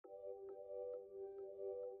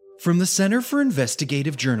From the Center for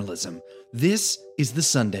Investigative Journalism, this is The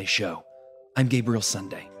Sunday Show. I'm Gabriel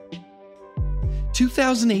Sunday.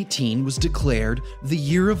 2018 was declared the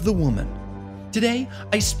Year of the Woman. Today,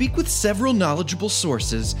 I speak with several knowledgeable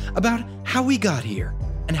sources about how we got here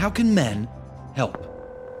and how can men help.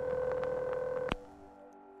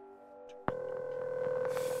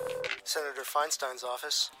 Senator Feinstein's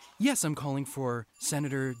office. Yes, I'm calling for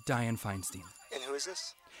Senator Dianne Feinstein. And who is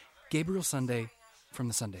this? Gabriel Sunday from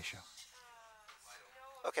The Sunday Show.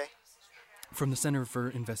 Okay. From the Center for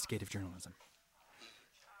Investigative Journalism.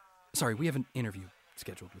 Sorry, we have an interview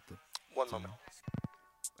scheduled with the... One moment.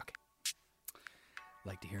 Okay.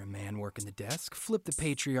 Like to hear a man working the desk? Flip the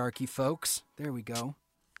patriarchy, folks. There we go.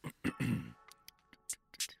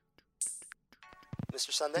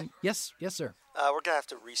 Mr. Sunday? Yes, sir. We're going to have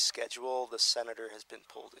to reschedule. The senator has been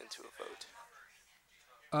pulled into a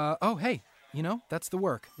vote. Hey, that's the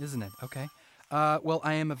work, isn't it? Okay. Well,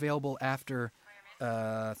 I am available after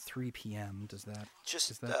 3 p.m. Does that...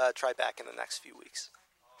 Just try back in the next few weeks.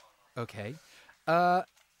 Okay. The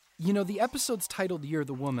episode's titled Year of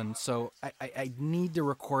the Woman, so I need to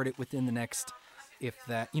record it within the next,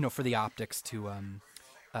 for the optics to,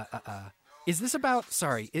 Is this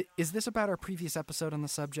about our previous episode on the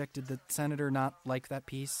subject? Did the senator not like that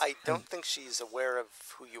piece? I don't think she's aware of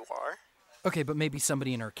who you are. Okay, but maybe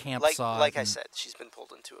somebody in her camp saw it. Like I said, she's been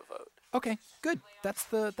pulled into a vote. Okay, good. That's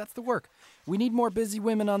the work. We need more busy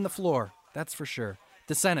women on the floor. That's for sure.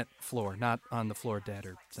 The Senate floor, not on the floor dead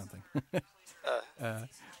or something.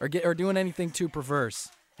 Or doing anything too perverse.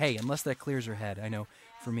 Hey, unless that clears her head. I know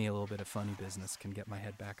for me a little bit of funny business can get my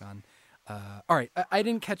head back on. All right, I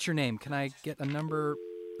didn't catch your name. Can I get a number?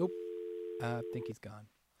 Oh, I think he's gone.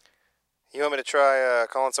 You want me to try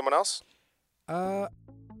calling someone else?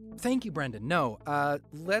 Thank you, Brendan. No,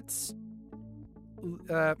 let's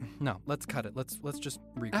cut it. Let's just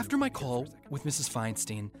regroup. After my call with Mrs.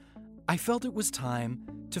 Feinstein, I felt it was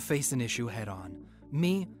time to face an issue head on.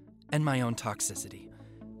 Me and my own toxicity.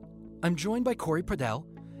 I'm joined by Corey Pradell.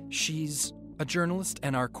 She's a journalist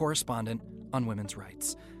and our correspondent on women's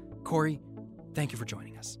rights. Corey, thank you for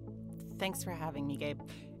joining us. Thanks for having me, Gabe.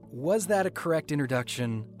 Was that a correct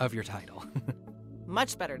introduction of your title?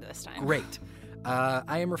 Much better this time. Great.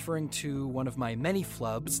 I am referring to one of my many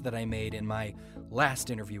flubs that I made in my last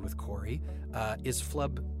interview with Corey. Is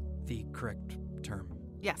flub the correct term?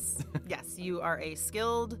 Yes, you are a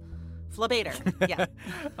skilled flubator. Yeah.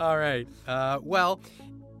 All right. Well,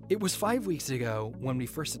 it was 5 weeks ago when we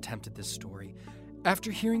first attempted this story. After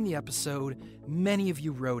hearing the episode, many of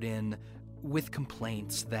you wrote in with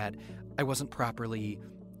complaints that I wasn't properly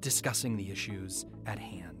discussing the issues at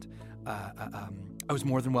hand. I was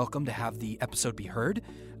more than welcome to have the episode be heard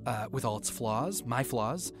with all its flaws, my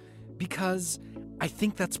flaws, because I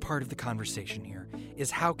think that's part of the conversation here,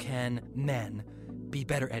 is how can men be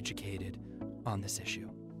better educated on this issue?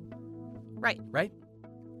 Right?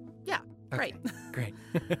 Yeah, okay, right. Great.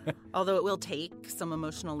 Although it will take some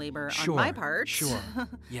emotional labor Sure, on my part. Sure,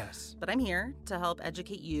 yes. But I'm here to help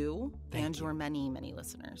educate you Thank and you. your many, many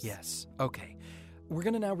listeners. Yes, okay. We're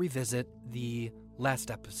going to now revisit the last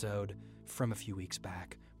episode from a few weeks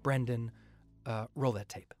back. Brendan, roll that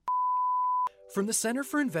tape. From the Center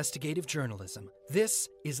for Investigative Journalism, this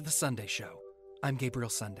is The Sunday Show. I'm Gabriel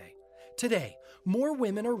Sunday. Today, more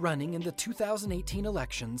women are running in the 2018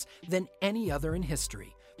 elections than any other in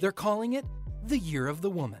history. They're calling it the Year of the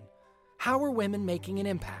Woman. How are women making an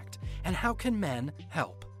impact, and how can men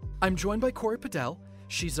help? I'm joined by Corey Pradell.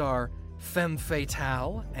 She's our femme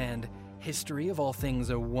fatale and history of all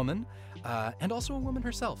things a woman, and also a woman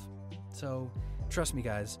herself. So, trust me,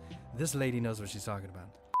 guys, this lady knows what she's talking about.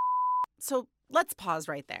 So let's pause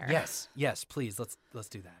right there. Yes, please, let's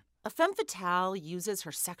do that. A femme fatale uses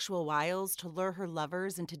her sexual wiles to lure her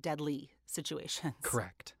lovers into deadly situations.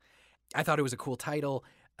 Correct. I thought it was a cool title,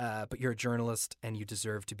 but you're a journalist and you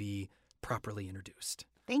deserve to be properly introduced.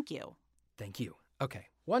 Thank you. Thank you. Okay,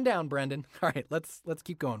 one down, Brendan. All right, let's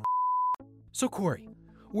keep going. So, Corey,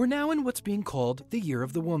 we're now in what's being called the Year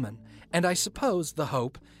of the Woman, and I suppose the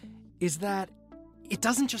hope is that it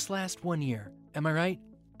doesn't just last 1 year. Am I right?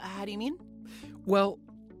 How do you mean? Well,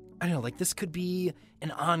 I don't know, like this could be an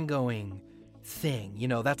ongoing thing,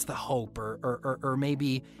 that's the hope, or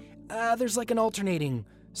maybe there's like an alternating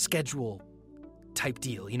schedule type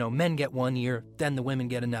deal. Men get 1 year, then the women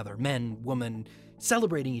get another. Men, woman,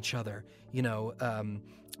 celebrating each other,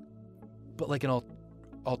 but like an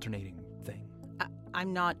alternating thing.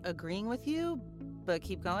 I'm not agreeing with you, but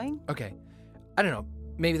keep going. Okay. I don't know.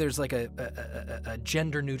 maybe there's like a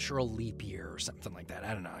gender-neutral leap year or something like that.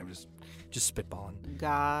 I don't know. I'm just spitballing.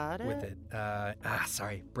 Got it. With it.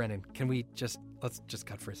 Sorry, Brendan. Let's just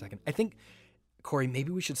cut for a second. I think, Corey,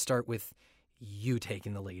 maybe we should start with you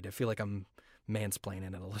taking the lead. I feel like I'm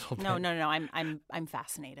mansplaining it a little bit. No. I'm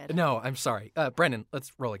fascinated. No, I'm sorry. Brendan,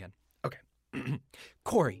 let's roll again. Okay.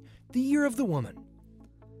 Corey, the year of the woman.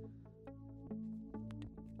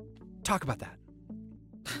 Talk about that.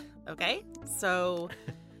 Okay, so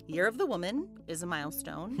Year of the Woman is a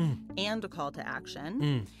milestone and a call to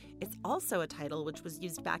action. It's also a title which was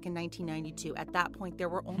used back in 1992. At that point, there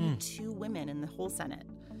were only 2 women in the whole Senate.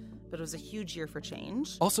 But it was a huge year for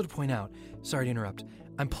change. Also to point out, sorry to interrupt,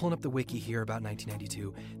 I'm pulling up the wiki here about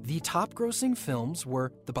 1992. The top grossing films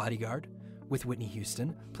were The Bodyguard with Whitney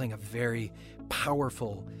Houston, playing a very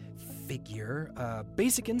powerful figure.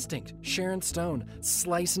 Basic Instinct, Sharon Stone,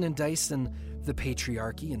 slicing and dicing the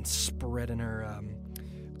patriarchy and spreading her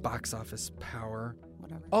box office power.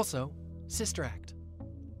 Whatever. Also, Sister Act.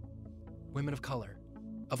 Women of color,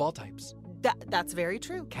 of all types. That's very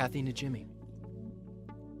true. Kathy Najimy.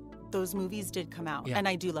 Those movies did come out, Yeah. and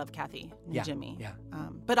I do love Kathy Najimy. Yeah.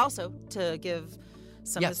 But also, to give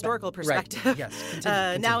some historical perspective, right. Yes.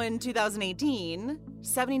 Continue. now in 2018,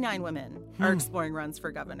 79 women are exploring runs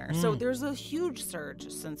for governor. So there's a huge surge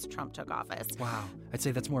since Trump took office. Wow. I'd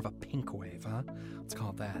say that's more of a pink wave, huh? Let's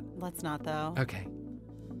call it that. Let's not, though. Okay.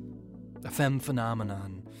 A femme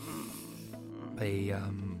phenomenon.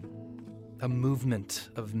 A movement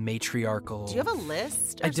of matriarchal... Do you have a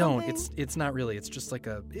list or I don't. something? It's not really. It's just like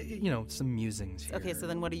some musings here. Okay, so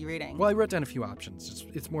then what are you reading? Well, I wrote down a few options.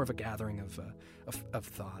 It's more of a gathering of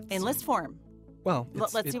thoughts. In list form. Well,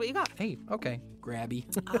 Let's see what you got. Hey, okay. Grabby.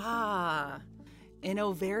 An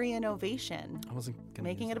ovarian ovation. I wasn't going to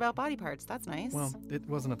Making it about body parts. That's nice. Well, it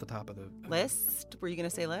wasn't at the top of the... List? Were you going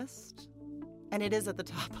to say list? And it is at the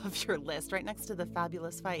top of your list, right next to the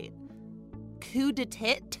fabulous fight. Coup de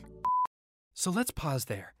tit? So let's pause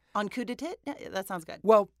there. On coup de tit? Yeah, that sounds good.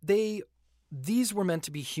 Well, these were meant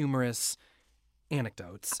to be humorous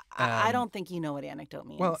anecdotes. I don't think you know what anecdote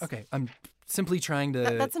means. Well, okay. I'm simply trying to...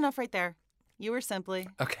 That's enough right there. You were simply...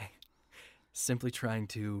 Okay. Simply trying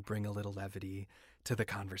to bring a little levity to the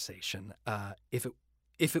conversation, if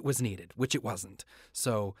it was needed, which it wasn't.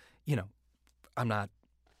 So, I'm not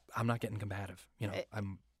getting combative.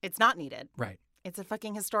 It's not needed. Right. It's a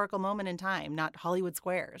fucking historical moment in time, not Hollywood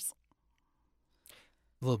Squares.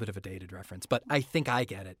 A little bit of a dated reference, but I think I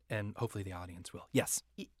get it, and hopefully the audience will. Yes.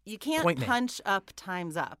 You can't Point made. punch up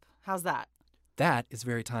times up. How's that? That is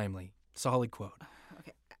very timely. Solid quote.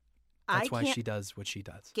 Okay. That's why she does what she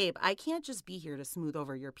does. Gabe, I can't just be here to smooth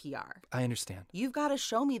over your PR. I understand. You've got to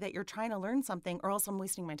show me that you're trying to learn something, or else I'm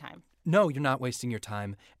wasting my time. No, you're not wasting your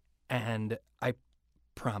time, and I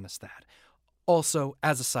promise that. Also,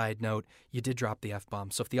 as a side note, you did drop the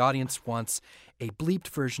F-bomb, so if the audience wants a bleeped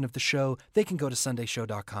version of the show, they can go to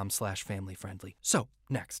sundayshow.com/family-friendly. So,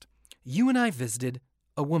 next. You and I visited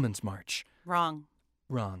a women's march. Wrong.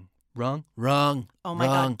 Wrong. Oh my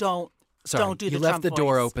God, don't. Sorry, Don't do the you left Trump the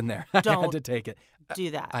door voice. open there. I Don't had to take it.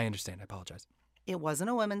 do that. I understand. I apologize. It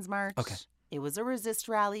wasn't a women's march. Okay. It was a resist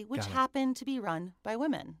rally, which Got it. happened to be run by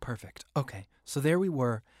women. Perfect. Okay, so there we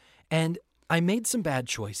were, and I made some bad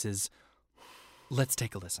choices. Let's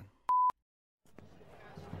take a listen.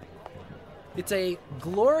 It's a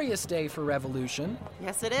glorious day for revolution.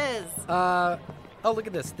 Yes, it is. Oh, look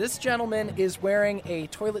at this. This gentleman is wearing a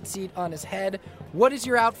toilet seat on his head. What is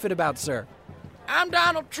your outfit about, sir? I'm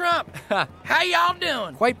Donald Trump. How y'all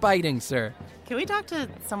doing? Quite biting, sir. Can we talk to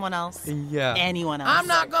someone else? Yeah. Anyone else? I'm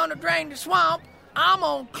not gonna drain the swamp. I'm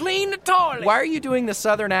gonna clean the toilet. Why are you doing the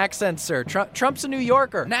southern accent, sir? Trump's a New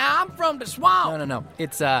Yorker. Now I'm from the swamp. No.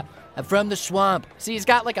 It's, I'm from the swamp. See, he's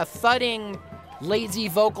got like a thudding, lazy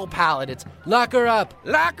vocal palette. It's lock her up.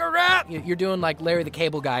 Lock her up. You're doing like Larry the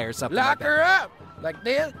Cable Guy or something Lock like her up. Like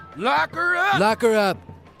this. Lock her up. that. Lock her up.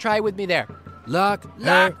 Try with me there. Lock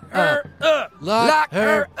her her up. up. Lock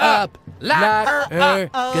her up. Lock her up.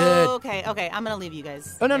 Oh, Good. okay. I'm gonna leave you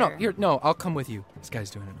guys. Oh, no. there. Here, no, I'll come with you. This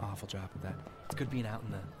guy's doing an awful job of that. It's good being out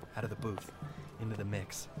of the booth, into the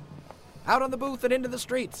mix. Out on the booth and into the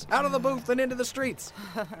streets. Out of the booth and into the streets.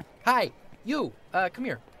 Hi, you. Come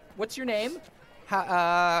here. What's your name?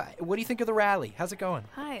 What do you think of the rally? How's it going?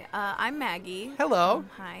 Hi, I'm Maggie. Hello.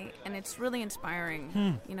 Hi, and it's really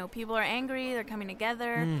inspiring. You know, people are angry, they're coming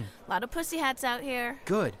together. A lot of pussy hats out here.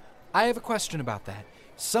 Good. I have a question about that.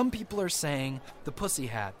 Some people are saying the pussy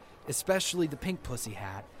hat, especially the pink pussy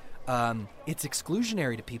hat, it's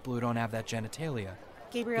exclusionary to people who don't have that genitalia.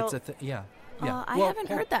 Gabriel. It's yeah. I haven't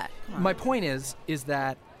heard that. Come on. My point is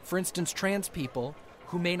that, for instance, trans people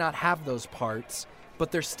who may not have those parts, but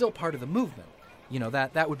they're still part of the movement. You know,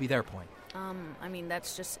 that would be their point. I mean,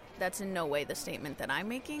 that's in no way the statement that I'm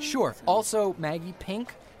making. Sure. So. Also, Maggie,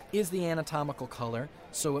 pink is the anatomical color,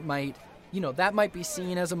 so it might, that might be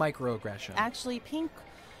seen as a microaggression. Actually, pink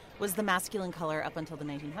was the masculine color up until the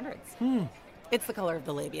 1900s. It's the color of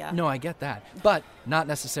the labia. No, I get that. But not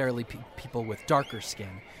necessarily people with darker skin,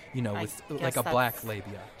 with like a black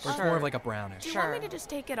labia. Or it's more of like a brownish. Do you want me to just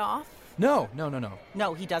take it off? No.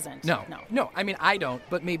 No, he doesn't. No. I mean, I don't,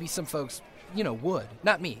 but maybe some folks, would.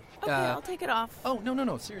 Not me. Okay, I'll take it off. Oh,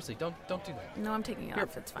 no. Seriously, don't do that. No, I'm taking it Here,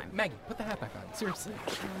 off. It's fine. Maggie, put the hat back on. Seriously.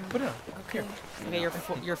 Put it on. Okay. Okay,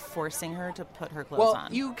 you're forcing her to put her clothes Well,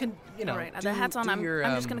 on. you can, All right, the hat's on. I'm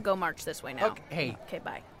just going to go march this way now. Okay, hey. Okay,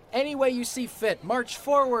 bye. Any way you see fit, march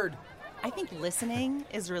forward. I think listening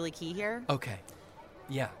is really key here. Okay.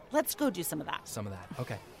 Yeah, Let's go do some of that. some of that.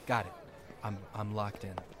 Okay, got it. I'm locked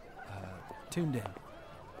in. Tuned in.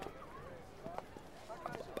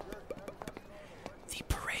 The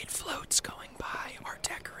parade floats going by are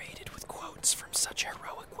decorated with quotes from such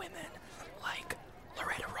heroic women like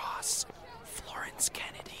Loretta Ross, Florence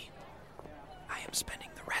Kennedy. I am spending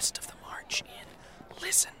the rest of the march in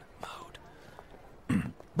listen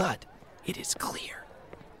mode. But it is clear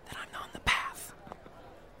that I'm on the path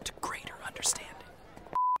to greater understanding.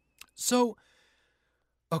 So,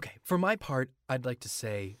 okay, for my part, I'd like to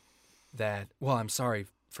say that, well, I'm sorry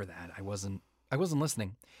for that. I wasn't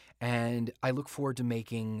listening. And I look forward to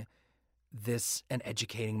making this an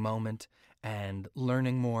educating moment and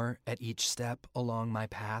learning more at each step along my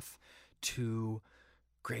path to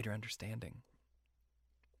greater understanding.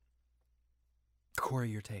 Corey,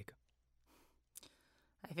 your take.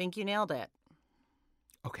 I think you nailed it.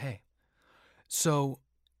 Okay. So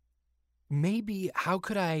maybe I'll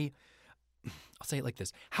say it like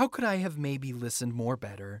this. How could I have maybe listened more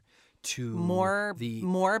better to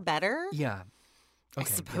More better? Yeah. I Okay,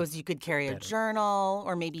 suppose you could carry a better. journal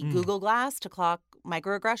or maybe Google Glass to clock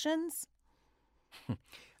microaggressions.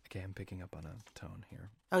 Okay, I'm picking up on a tone here.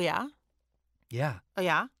 Oh, yeah? Yeah. Oh,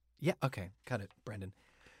 yeah? Yeah, okay. Got it, Brendan.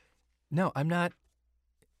 No, I'm not.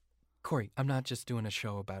 Corey, I'm not just doing a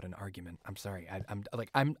show about an argument. I'm sorry.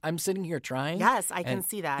 I'm sitting here trying. Yes, I can and-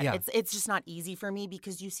 see that. yeah. It's just not easy for me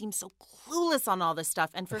because you seem so clueless on all this stuff.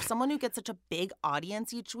 And for someone who gets such a big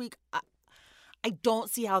audience each week, I don't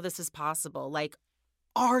see how this is possible. Like,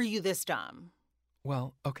 are you this dumb?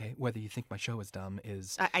 Well, okay, whether you think my show is dumb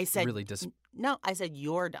is I said really No, I said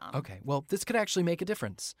you're dumb. Okay, well, this could actually make a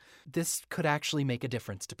difference. This could actually make a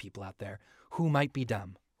difference to people out there who might be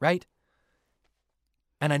dumb, right?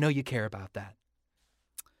 And I know you care about that.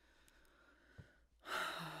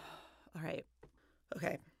 All right.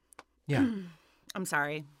 Okay. Yeah, I'm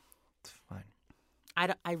sorry. it's fine. I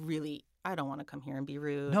don't want to come here and be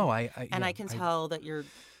rude. No, And yeah, I can tell that you're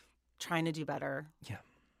trying to do better. Yeah.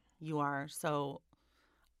 You are. So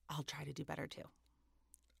I'll try to do better too.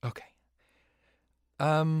 Okay.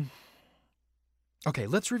 Okay,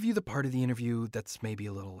 let's review the part of the interview that's maybe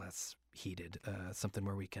a little less heated. Something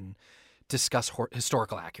where we can discuss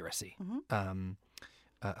historical accuracy. Mhm.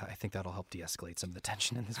 I think that'll help de-escalate some of the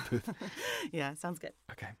tension in this booth. Yeah, sounds good.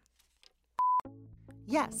 Okay.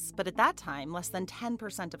 Yes, but at that time, less than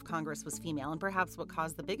 10% of Congress was female, and perhaps what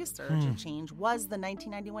caused the biggest surge of change was the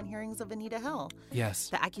 1991 hearings of Anita Hill. Yes.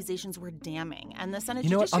 The accusations were damning, and the Senate You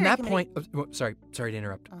know what? On Judiciary that Committee- point, sorry to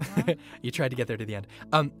interrupt. Uh-huh. You tried to get there to the end.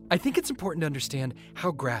 I think it's important to understand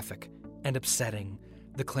how graphic and upsetting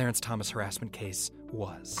the Clarence Thomas harassment case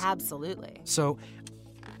was. Absolutely. So,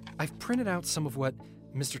 I've printed out some of what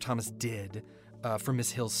Mr. Thomas did from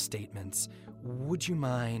Ms. Hill's statements. Would you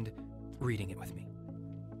mind reading it with me?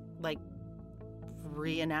 Like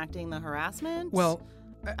reenacting the harassment? Well,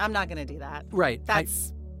 I'm not going to do that. right.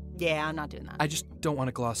 Yeah, I'm not doing that. I just don't want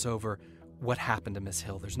to gloss over what happened to Ms.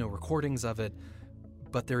 Hill. There's no recordings of it,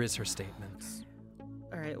 but there is her statement.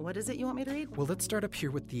 All right, what is it you want me to read? Well, let's start up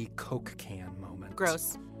here with the Coke can moment.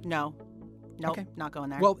 Gross. No. Nope, Okay. not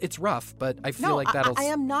going there. Well, it's rough, but I feel no, like that'll... I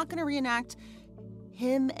am not going to reenact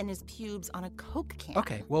him and his pubes on a Coke can.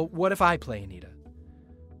 Okay, well, what if I play Anita?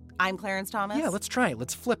 I'm Clarence Thomas. Yeah, let's try it.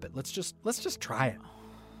 Let's flip it. Let's just try it.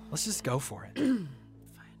 Let's just go for it.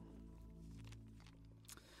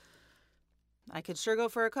 I could sure go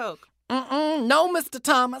for a Coke. No, Mr.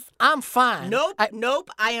 Thomas, I'm fine. Nope, nope.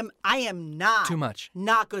 I am not. Too much.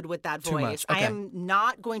 Not good with that Too voice. much, I okay. am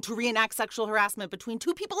not going to reenact sexual harassment between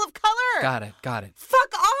two people of color. Got it.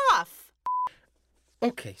 Fuck off.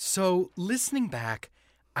 Okay, so listening back,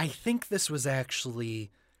 I think this was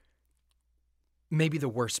actually maybe the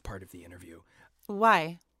worst part of the interview.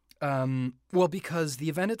 Why? Well, because the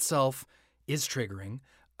event itself is triggering,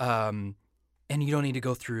 and you don't need to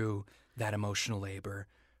go through that emotional labor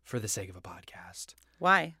for the sake of a podcast.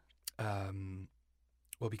 Why?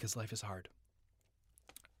 Well, because life is hard.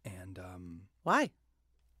 And Why?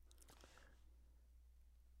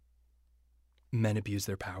 men abuse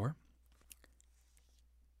their power.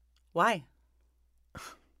 Why?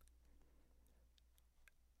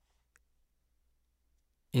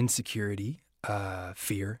 Insecurity,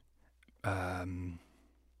 fear. I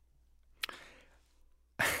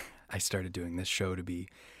started doing this show to be,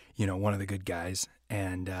 one of the good guys.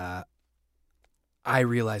 And I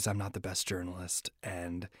realize I'm not the best journalist.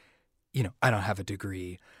 And, I don't have a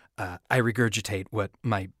degree. I regurgitate what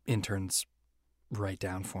my interns write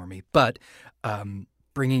down for me. But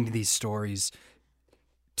bringing these stories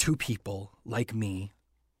to people like me,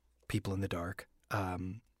 people in the dark,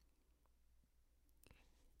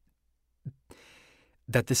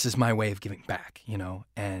 that this is my way of giving back,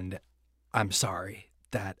 and I'm sorry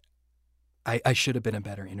that I should have been a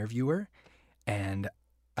better interviewer, and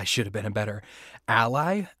I should have been a better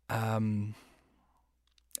ally. I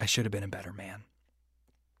should have been a better man.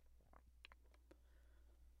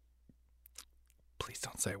 Please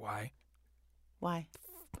don't say why. Why?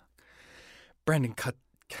 Brendan,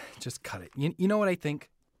 just cut it. You know what I think?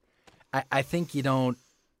 I think you don't.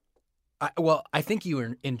 I think you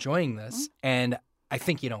are enjoying this, and I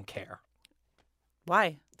think you don't care.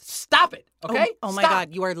 Why? Stop it, okay? Oh my Stop.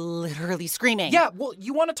 God, you are literally screaming. Yeah, well,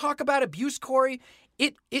 you want to talk about abuse, Corey?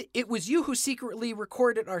 It was you who secretly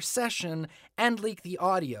recorded our session and leaked the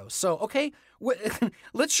audio. So, okay,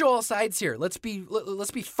 let's show all sides here. Let's be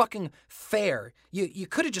fucking fair. You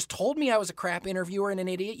could have just told me I was a crap interviewer and an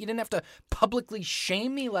idiot. You didn't have to publicly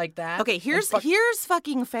shame me like that. Okay, here's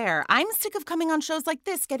fucking fair. I'm sick of coming on shows like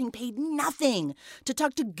this, getting paid nothing to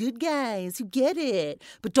talk to good guys who get it,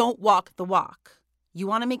 but don't walk the walk. You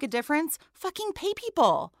want to make a difference? Fucking pay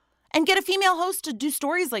people. And get a female host to do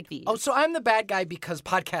stories like these. Oh, so I'm the bad guy because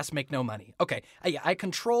podcasts make no money. Okay, I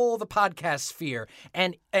control the podcast sphere,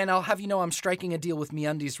 and I'll have you know I'm striking a deal with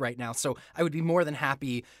MeUndies right now, so I would be more than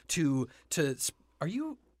happy to. Are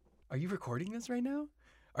you recording this right now?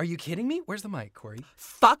 Are you kidding me? Where's the mic, Corey?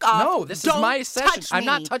 Fuck off. No, this is my session. I'm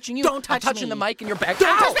not touching you. Don't touch I'm touching me. the mic in your back.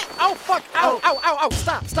 Don't touch me. Oh, fuck. Ow, ow, ow,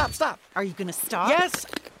 ow. Stop. Are you gonna stop? Yes.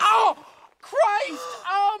 Oh, Christ.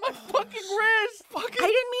 Oh, my fucking wrist. I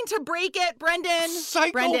didn't mean to break it, Brendan.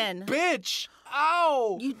 Psycho Brendan. bitch.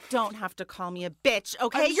 Ow. You don't have to call me a bitch,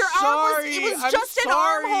 okay? I'm Your sorry. arm was I'm just an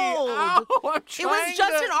sorry. arm hold. Ow, I'm It was trying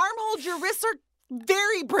just to- an arm hold. Your wrists are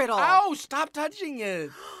very brittle. Ow, stop touching it.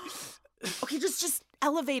 Okay, just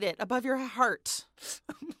elevate it above your heart.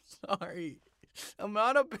 Sorry. I'm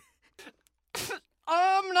not a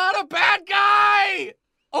bad guy.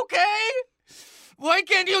 Okay? Why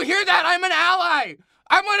can't you hear that? I'm an ally.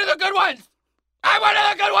 I'm one of the good ones.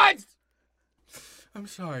 I'm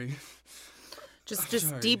sorry. Just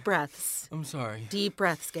sorry. deep breaths. I'm sorry. Deep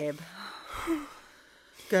breaths, Gabe.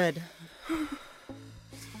 Good.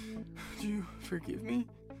 Do you forgive me?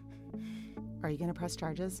 Are you gonna press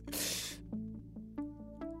charges?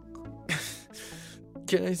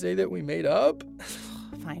 Can I say that we made up?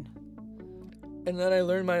 Fine. And then I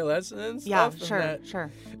learned my lesson and Yeah, stuff?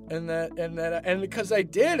 sure. And because I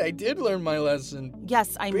did learn my lesson.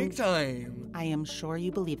 Yes, Big time. I am sure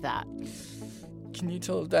you believe that. Can you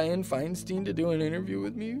tell Dianne Feinstein to do an interview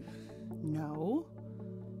with me? No.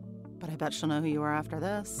 But I bet she'll know who you are after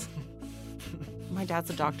this. My dad's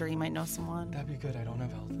a doctor. He might know someone. That'd be good. I don't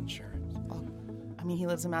have health insurance. He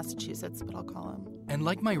lives in Massachusetts, but I'll call him. And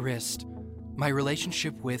like my wrist, my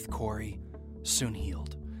relationship with Corey soon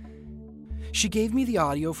healed. She gave me the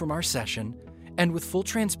audio from our session, and with full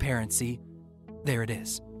transparency, there it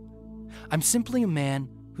is. I'm simply a man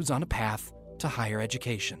who's on a path to higher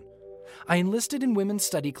education. I enlisted in women's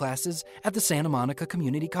study classes at the Santa Monica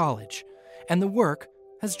Community College, and the work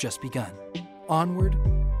has just begun. Onward,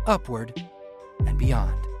 upward, and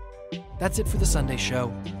beyond. That's it for the Sunday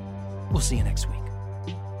show. We'll see you next week.